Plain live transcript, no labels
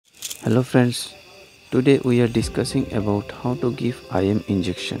Hello friends, today we are discussing about how to give IM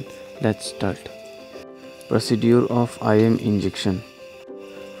injection. Let's start. Procedure of IM injection.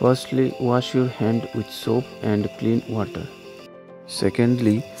 Firstly, wash your hand with soap and clean water.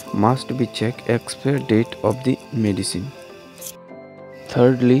 Secondly, must be check expire date of the medicine.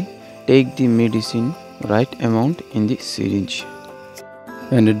 Thirdly, take the medicine right amount in the syringe.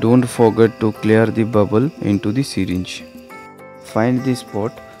 And don't forget to clear the bubble into the syringe. Find the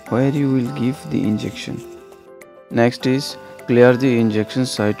spot where you will give the injection. Next is clear the injection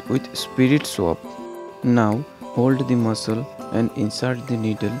site with spirit swab. Now hold the muscle and insert the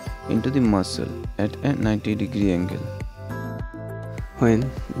needle into the muscle at a 90-degree angle. When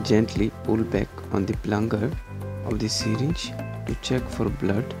gently pull back on the plunger of the syringe to check for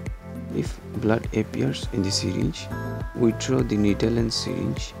blood. If blood appears in the syringe, withdraw the needle and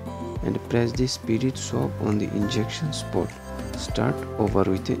syringe and press the spirit swab on the injection spot. Start over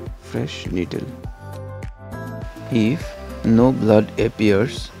with a fresh needle. If no blood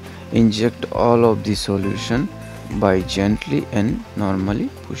appears, inject all of the solution by gently and normally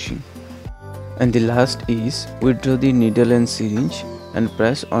pushing. And the last is withdraw the needle and syringe and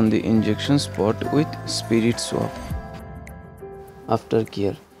press on the injection spot with spirit swab. After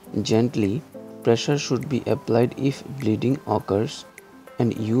care, gently pressure should be applied if bleeding occurs,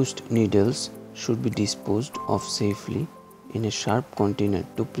 and used needles should be disposed of safely in a sharp container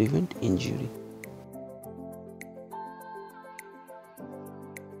to prevent injury.